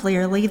more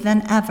clearly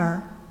than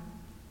ever.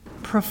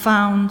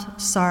 Profound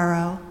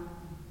sorrow.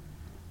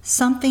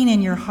 Something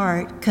in your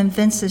heart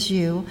convinces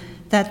you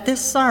that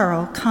this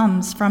sorrow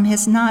comes from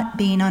his not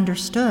being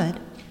understood.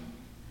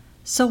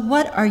 So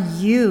what are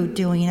you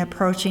doing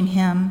approaching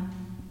him?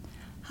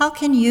 How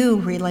can you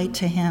relate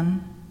to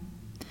him?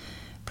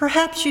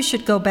 Perhaps you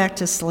should go back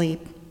to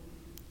sleep.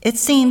 It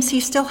seems he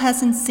still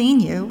hasn't seen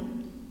you.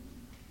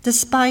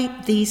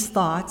 Despite these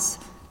thoughts,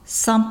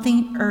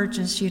 something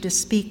urges you to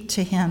speak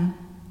to him.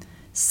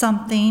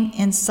 Something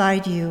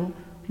inside you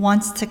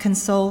wants to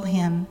console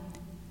him,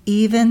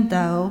 even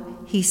though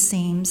he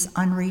seems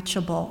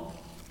unreachable.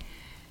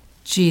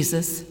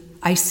 Jesus,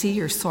 I see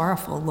you're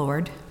sorrowful,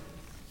 Lord.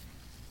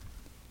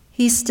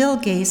 He still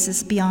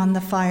gazes beyond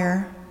the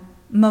fire,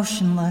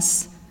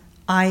 motionless,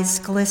 eyes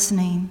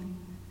glistening.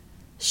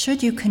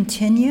 Should you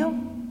continue?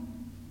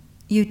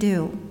 You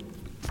do.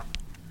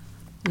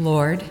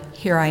 Lord,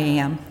 here I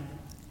am.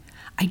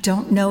 I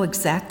don't know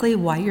exactly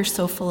why you're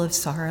so full of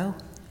sorrow,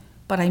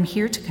 but I'm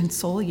here to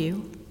console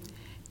you.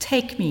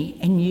 Take me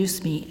and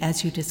use me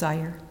as you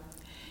desire.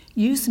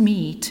 Use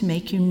me to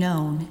make you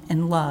known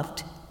and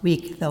loved,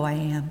 weak though I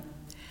am.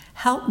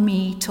 Help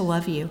me to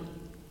love you.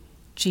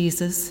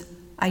 Jesus,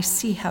 I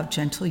see how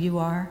gentle you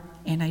are,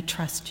 and I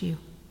trust you.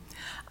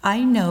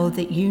 I know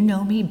that you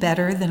know me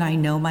better than I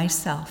know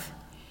myself.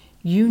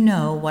 You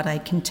know what I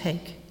can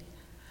take.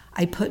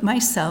 I put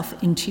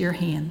myself into your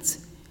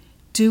hands.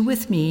 Do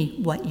with me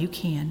what you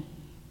can.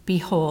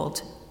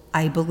 Behold,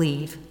 I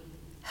believe.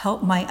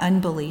 Help my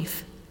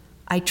unbelief.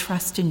 I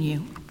trust in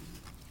you.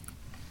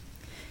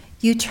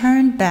 You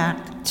turn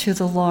back to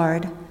the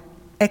Lord,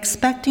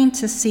 expecting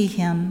to see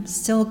him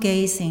still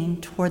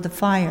gazing toward the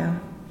fire.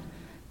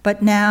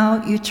 But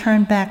now you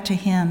turn back to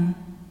him.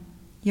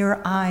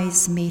 Your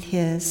eyes meet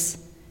his.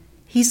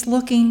 He's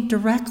looking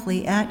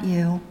directly at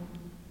you.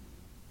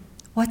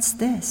 What's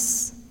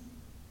this?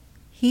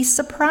 He's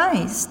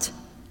surprised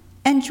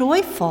and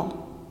joyful.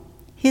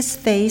 His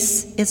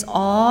face is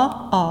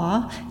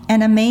awe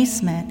and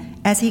amazement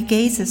as he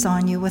gazes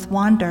on you with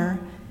wonder.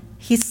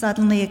 He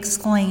suddenly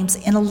exclaims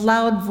in a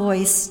loud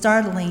voice,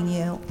 startling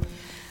you,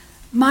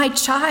 My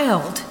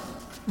child,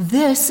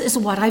 this is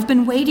what I've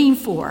been waiting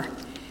for.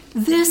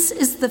 This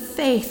is the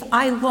faith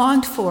I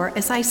longed for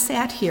as I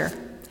sat here.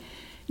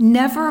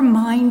 Never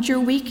mind your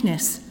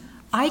weakness.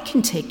 I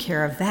can take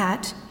care of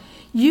that.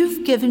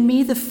 You've given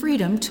me the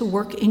freedom to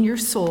work in your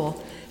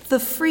soul, the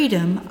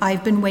freedom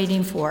I've been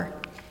waiting for.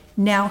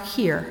 Now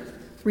here,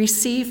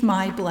 receive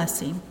my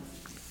blessing.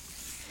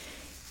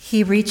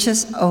 He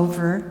reaches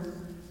over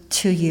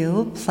to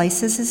you,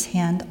 places his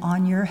hand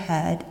on your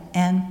head,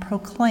 and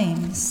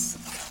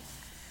proclaims,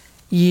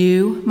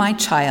 You, my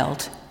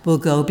child, will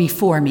go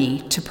before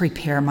me to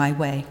prepare my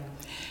way.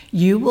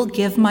 You will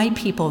give my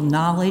people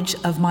knowledge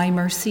of my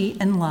mercy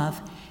and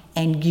love,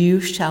 and you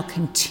shall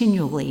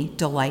continually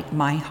delight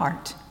my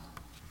heart.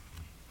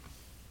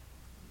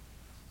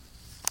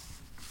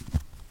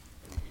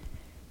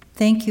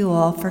 Thank you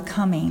all for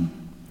coming.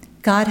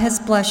 God has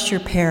blessed your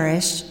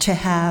parish to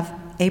have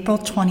April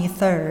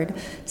 23rd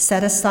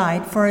set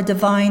aside for a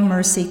Divine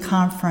Mercy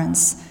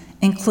Conference,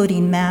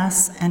 including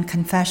Mass and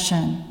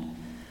confession.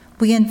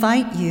 We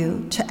invite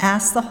you to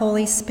ask the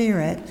Holy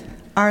Spirit,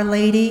 Our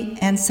Lady,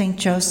 and St.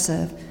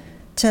 Joseph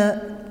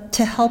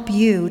to help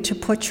you to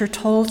put your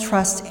total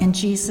trust in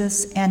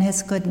Jesus and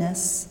his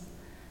goodness.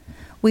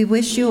 We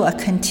wish you a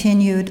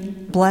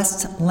continued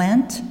blessed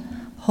Lent,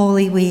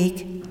 Holy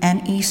Week,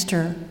 and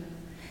Easter.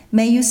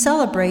 May you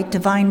celebrate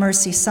Divine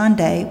Mercy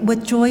Sunday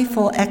with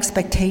joyful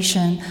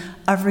expectation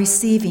of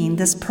receiving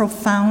this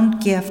profound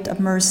gift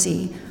of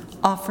mercy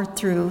offered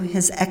through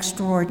his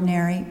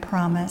extraordinary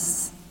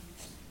promise.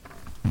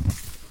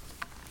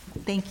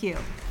 Thank you.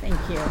 Thank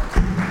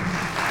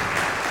you.